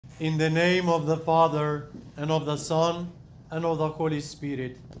In the name of the Father, and of the Son, and of the Holy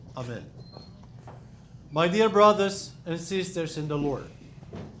Spirit. Amen. My dear brothers and sisters in the Lord,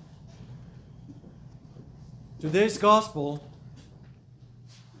 today's Gospel,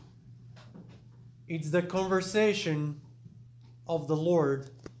 it's the conversation of the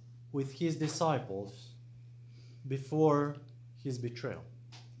Lord with His disciples before His betrayal,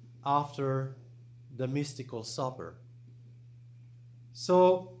 after the mystical supper.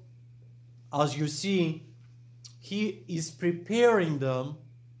 So, as you see, He is preparing them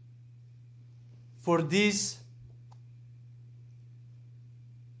for this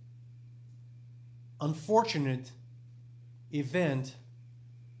unfortunate event,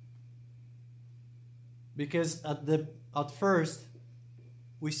 because at first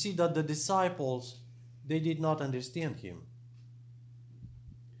we see that the disciples, they did not understand Him,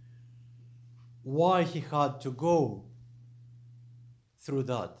 why He had to go through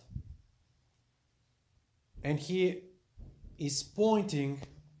that. And He is pointing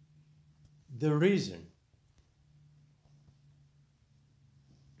the reason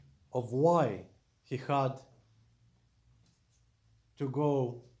of why He had to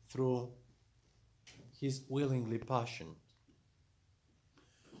go through His willingly passion.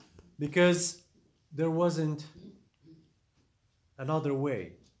 Because there wasn't another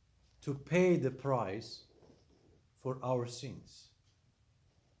way to pay the price for our sins,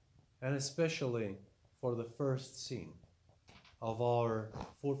 and especially for the first sin of our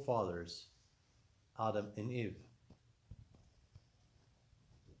forefathers, Adam and Eve.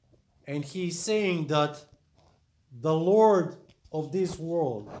 And He's saying that the Lord of this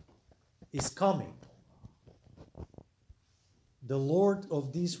world is coming. The Lord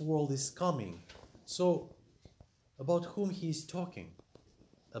of this world is coming. So, about whom He is talking?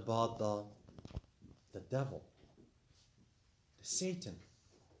 About the devil, Satan.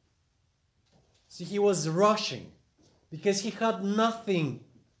 See, He was rushing because He had nothing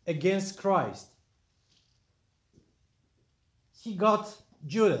against Christ. He got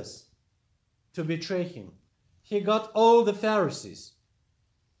Judas to betray Him. He got all the Pharisees,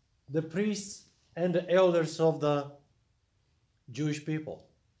 the priests and the elders of the Jewish people.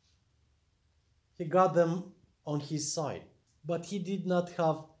 He got them on His side, but He did not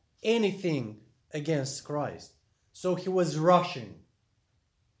have anything against Christ. So He was rushing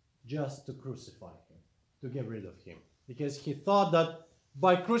just to crucify Him, to get rid of Him, because He thought that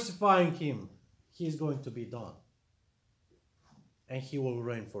by crucifying Him, He is going to be done, and He will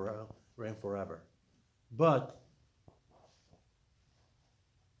reign forever. But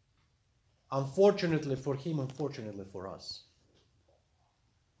unfortunately for Him, unfortunately for us,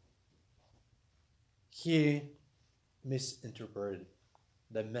 He misinterpreted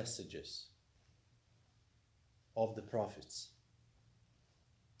the messages of the prophets.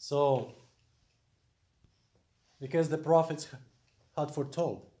 So, because the prophets had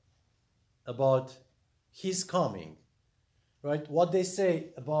foretold about His coming, right? What they say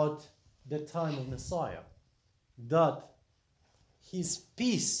about the time of Messiah, that His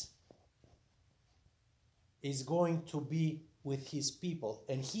peace is going to be with His people,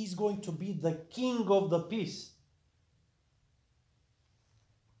 and He's going to be the King of the peace.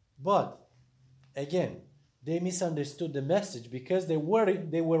 But again, they misunderstood the message because they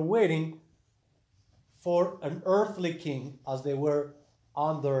were waiting for an earthly king, as they were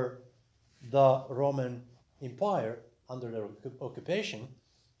under the Roman Empire, under their occupation.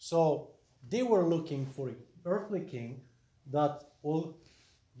 So they were looking for an earthly king that will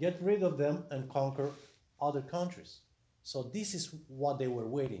get rid of them and conquer other countries. So this is what they were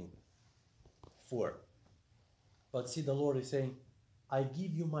waiting for. But see, the Lord is saying, I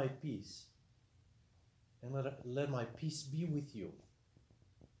give you my peace, and let my peace be with you.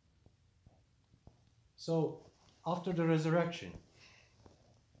 So, after the resurrection,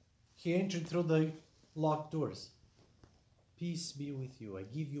 He entered through the locked doors. Peace be with you. I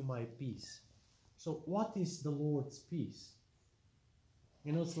give you my peace. So, what is the Lord's peace?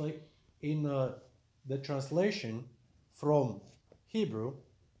 You know, it's like in the translation from Hebrew,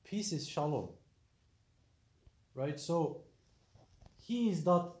 peace is shalom. Right? So, He is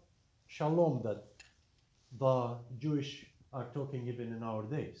that shalom that the Jewish are talking even in our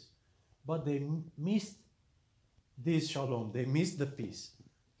days. But they missed this shalom. They missed the peace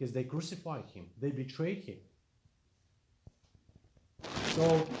because they crucified Him. They betrayed Him.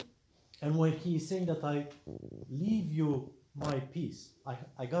 So, and when He is saying that I leave you my peace,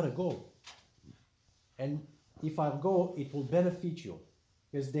 I gotta go. And if I go, it will benefit you.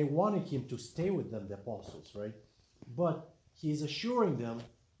 Because they wanted Him to stay with them, the apostles, right? But He is assuring them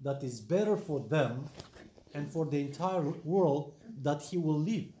that it's better for them and for the entire world that He will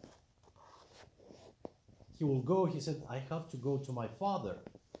leave. he will go, he said, I have to go to my Father.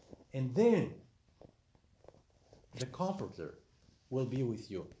 And then the Comforter will be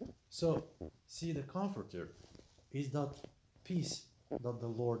with you. So, see, the Comforter is that peace that the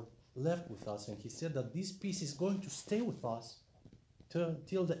Lord left with us. And he said that this peace is going to stay with us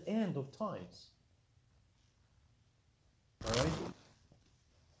till the end of times. All right?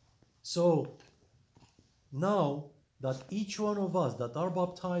 So, now that each one of us that are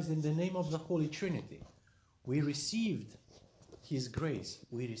baptized in the name of the Holy Trinity, we received His grace,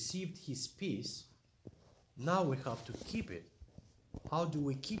 we received His peace, now we have to keep it. How do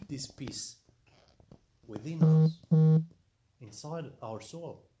we keep this peace within us, inside our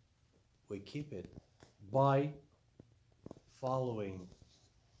soul? We keep it by following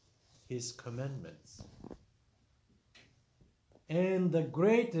His commandments. And the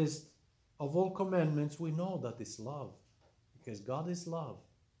greatest of all commandments, we know that is love, because God is love.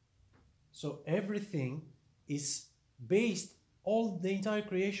 So everything is based, the entire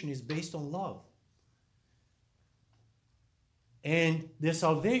creation is based on love. And the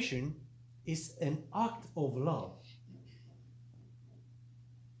salvation is an act of love.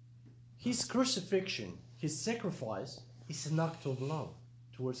 His crucifixion, His sacrifice, is an act of love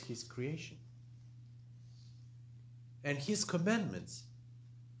towards His creation. And His commandments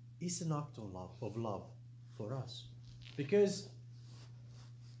is an act of love for us. Because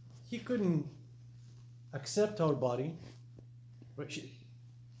He couldn't accept our body.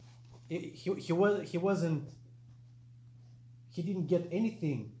 He didn't get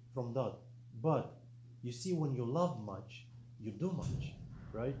anything from that. But you see, when you love much, you do much,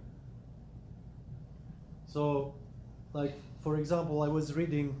 right? So, like, for example, I was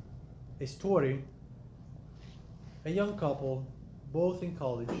reading a story, a young couple, both in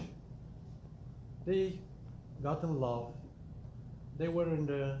college. They got in love. They were in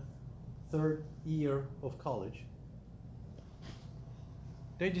the third year of college.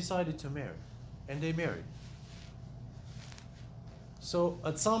 They decided to marry, and they married. So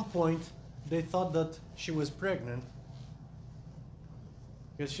at some point, they thought that she was pregnant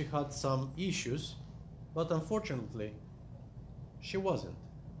because she had some issues, but unfortunately, she wasn't.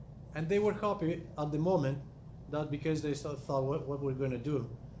 And they were happy at the moment that because they thought, what we're going to do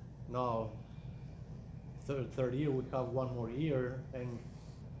now, third year, we have one more year,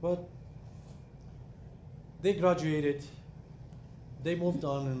 but they graduated, they moved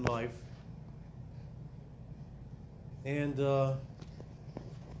on in life, and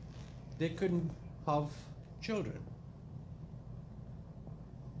they couldn't have children.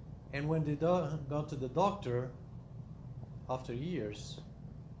 And when they got to the doctor, after years,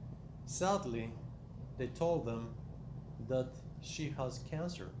 sadly, they told them that she has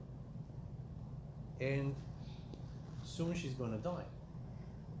cancer and soon she's going to die.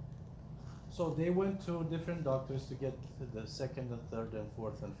 So they went to different doctors to get the second and third and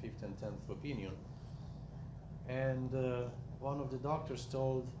fourth and fifth and 10th opinion. And one of the doctors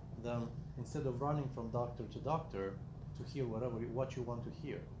told them, instead of running from doctor to doctor to hear what you want to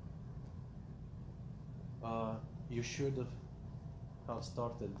hear, you should have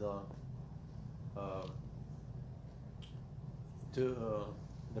started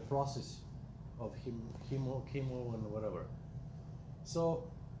the process of chemo and whatever.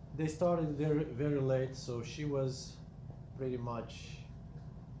 So they started very, very late, so she was pretty much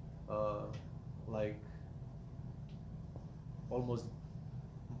like almost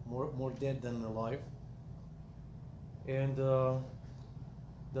more dead than alive. And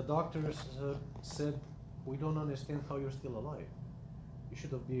the doctors said, we don't understand how you're still alive. You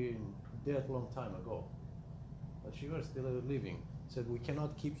should have been dead a long time ago. But you are still living. Said, we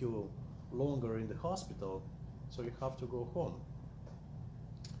cannot keep you longer in the hospital, so you have to go home.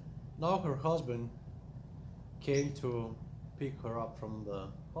 Now her husband came to pick her up from the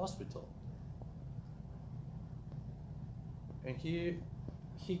hospital. And he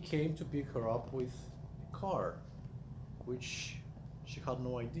came to pick her up with a car, which she had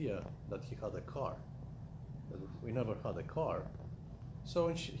no idea that he had a car. We never had a car. So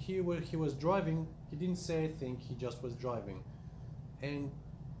when he was driving, he didn't say anything, he just was driving. And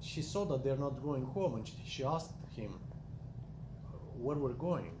she saw that they're not going home, and she asked him where we're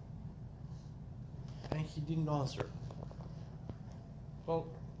going. And he didn't answer. Well,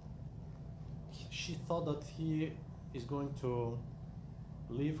 she thought that he is going to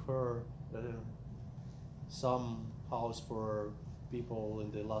leave her some house for people in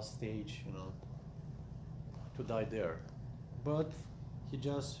the last stage, to die there. But he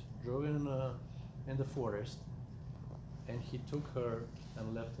just drove in the forest, and he took her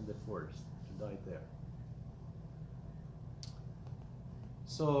and left in the forest to die there.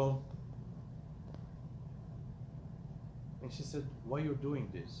 So And she said, why you're doing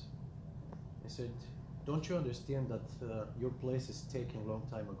this? I said, don't you understand that your place is taken a long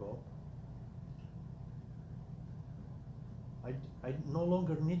time ago? I no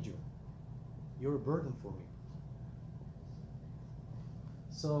longer need you. You're a burden for me.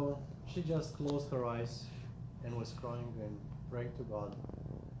 So she just closed her eyes and was crying and praying to God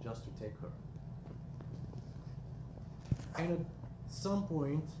just to take her. And at some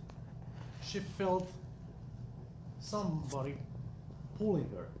point, she felt somebody pulling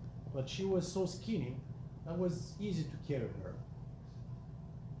her, but she was so skinny, it was easy to carry her.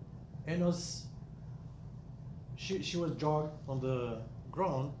 And as she was dragged on the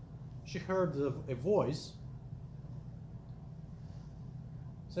ground, she heard a voice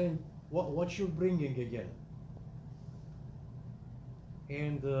saying, what you're bringing again?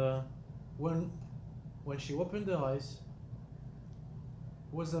 And when she opened the eyes,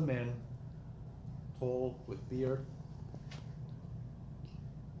 was a man, tall, with beard.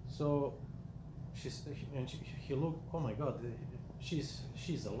 So he looked, oh my God,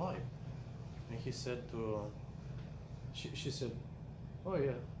 she's alive. And he said to, she said, oh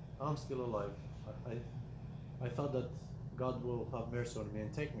yeah, I'm still alive. I thought that God will have mercy on me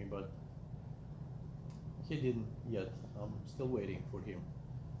and take me, but he didn't yet. I'm still waiting for him.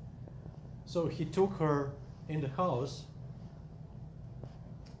 So he took her in the house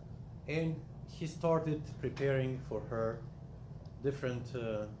and he started preparing for her different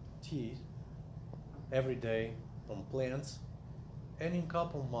tea every day from plants, and in a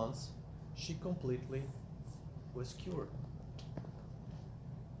couple months she completely was cured.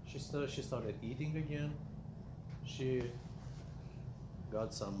 She started eating again. She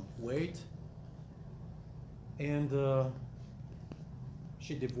got some weight, and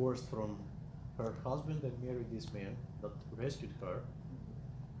she divorced from her husband and married this man that rescued her.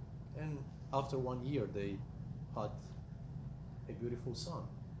 And after 1 year, they had a beautiful son.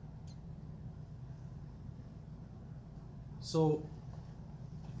 So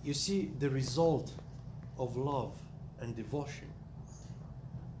you see the result of love and devotion.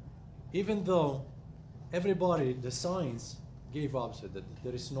 Even though everybody, the science gave up, said that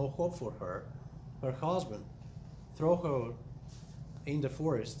there is no hope for her, her husband threw her in the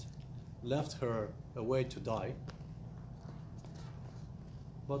forest, left her away to die.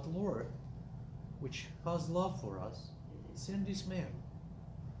 But Lord, which has love for us, sent this man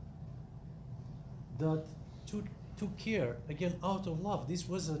that took care, again, out of love. This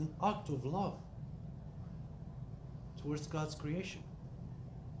was an act of love towards God's creation.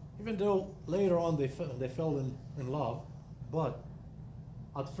 Even though later on they fell in love, but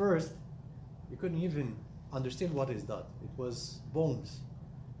at first you couldn't even understand what is that. It was bones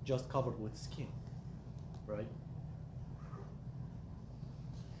just covered with skin, right?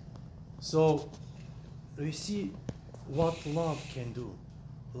 So you see what love can do.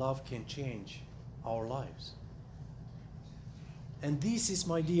 Love can change our lives. And this is,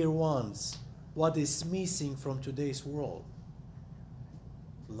 my dear ones, what is missing from today's world.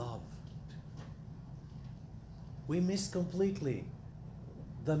 Love. We miss completely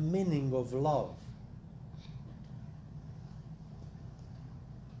the meaning of love.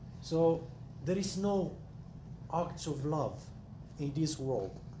 So there is no acts of love in this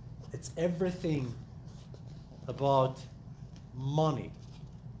world. It's everything about money,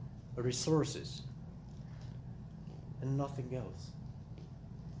 resources, and nothing else.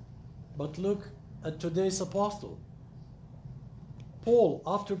 But look at today's apostle. Paul,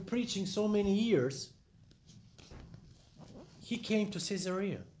 after preaching so many years, he came to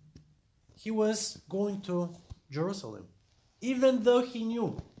Caesarea. He was going to Jerusalem, even though he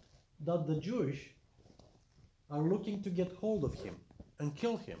knew that the Jewish are looking to get hold of him and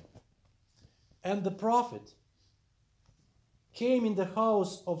kill him. And the prophet came in the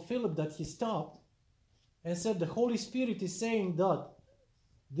house of Philip that he stopped and said, the Holy Spirit is saying that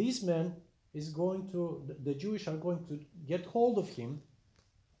this man is going to, the Jewish are going to get hold of him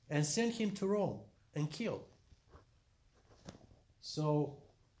and send him to Rome and kill. So,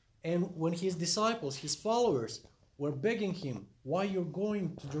 and when his disciples, his followers, were begging him, why you're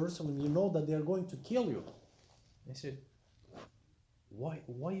going to Jerusalem? You know that they are going to kill you. He said,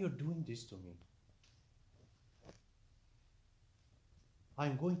 why you're doing this to me?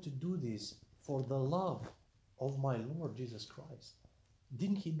 I'm going to do this for the love of my Lord Jesus Christ.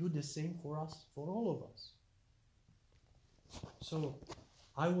 Didn't he do the same for us, for all of us? So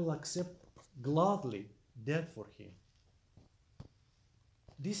I will accept gladly death for him.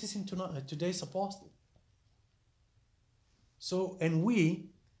 This is in today's apostle. So, and we,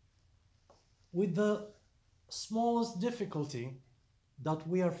 with the smallest difficulty that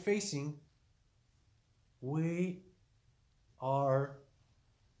we are facing, we are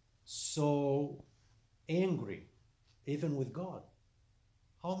so angry, even with God.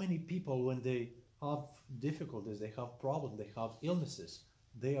 How many people, when they have difficulties, they have problems, they have illnesses,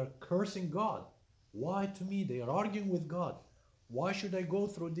 they are cursing God. Why to me? They are arguing with God. Why should I go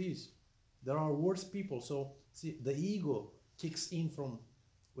through this? There are worse people. So, see, the ego kicks in from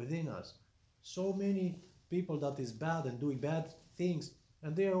within us. So many people that is bad and doing bad things,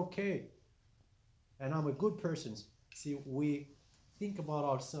 and they are okay. And I'm a good person. See, we think about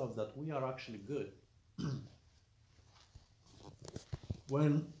ourselves that we are actually good.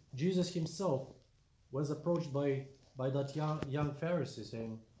 When Jesus himself was approached by that young Pharisee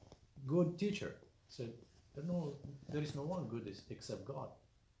saying, "Good teacher," said, there is no one good except God.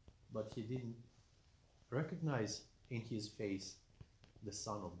 But he didn't recognize in his face the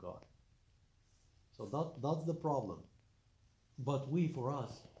Son of God. So that's the problem. But we, for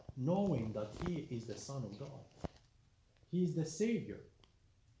us, knowing that he is the Son of God, he is the Savior,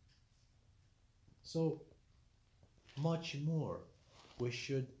 so much more we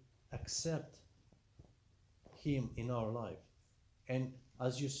should accept him in our life. And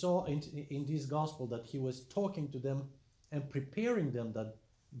as you saw in this gospel, that he was talking to them and preparing them that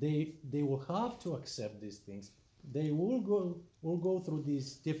they will have to accept these things. They will go through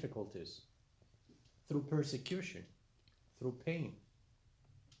these difficulties, through persecution, through pain.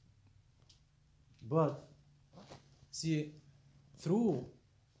 But see, through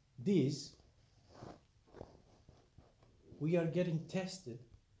this, we are getting tested,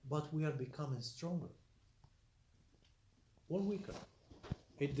 but we are becoming stronger or weaker.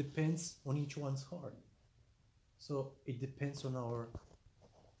 It depends on each one's heart. So it depends on our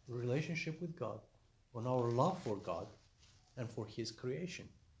relationship with God, on our love for God and for his creation.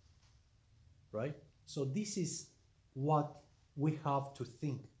 Right? So this is what we have to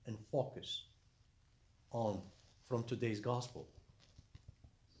think and focus on from today's gospel.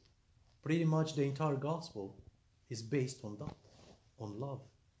 Pretty much the entire gospel is based on that, on love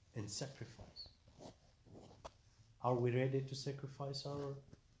and sacrifice. Are we ready to sacrifice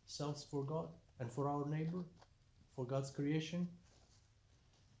ourselves for God and for our neighbor, for God's creation?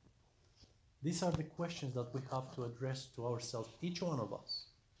 These are the questions that we have to address to ourselves, each one of us.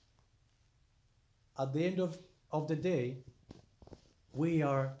 At the end of the day, we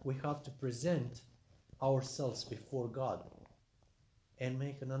have to present ourselves before God and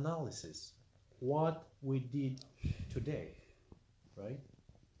make an analysis what we did today, right?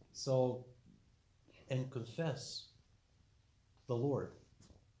 So, and confess the Lord.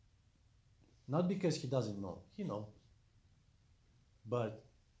 Not because he doesn't know, he knows, but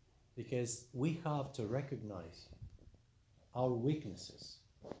because we have to recognize our weaknesses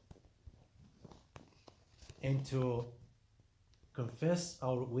and to confess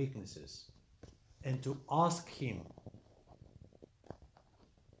our weaknesses and to ask him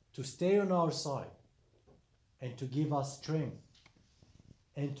to stay on our side and to give us strength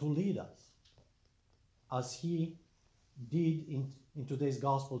and to lead us as he did in today's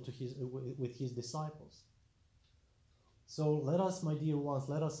gospel with his disciples. So let us, my dear ones,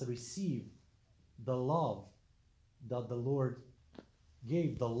 let us receive the love that the Lord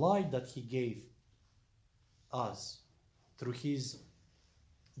gave, the light that he gave us through his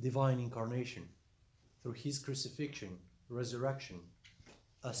divine incarnation, through his crucifixion, resurrection,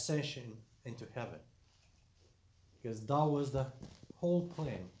 ascension into heaven. Because that was the whole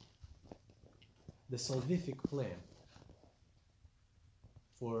plan, the salvific plan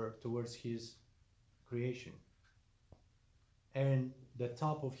towards his creation. And the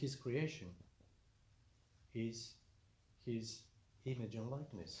top of his creation is his image and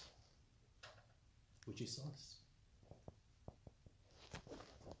likeness, which is us.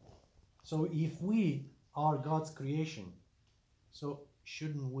 So if we are God's creation, so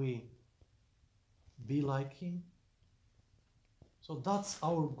shouldn't we be like him? So that's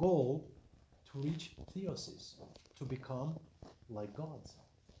our goal, to reach theosis, to become like gods.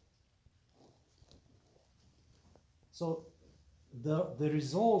 So the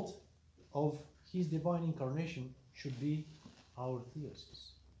result of his divine incarnation should be our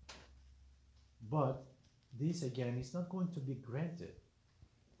theosis. But this again is not going to be granted.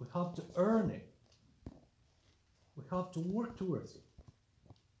 We have to earn it. We have to work towards it.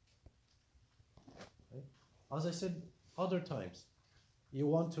 Okay? As I said other times, you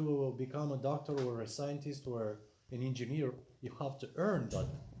want to become a doctor or a scientist or an engineer, you have to earn that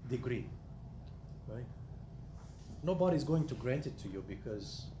degree, right? Nobody's going to grant it to you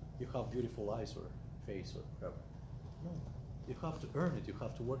because you have beautiful eyes or face or whatever. No, you have to earn it. You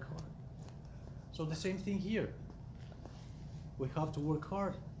have to work hard. So the same thing here. We have to work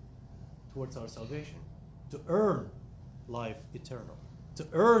hard towards our salvation, to earn life eternal, to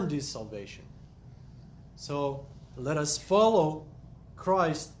earn this salvation. So let us follow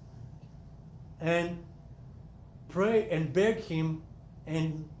Christ and pray and beg Him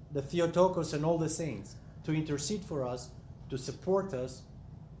and the Theotokos and all the saints to intercede for us, to support us,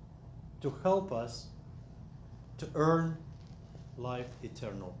 to help us to earn life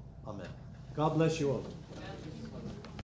eternal. Amen. God bless you all.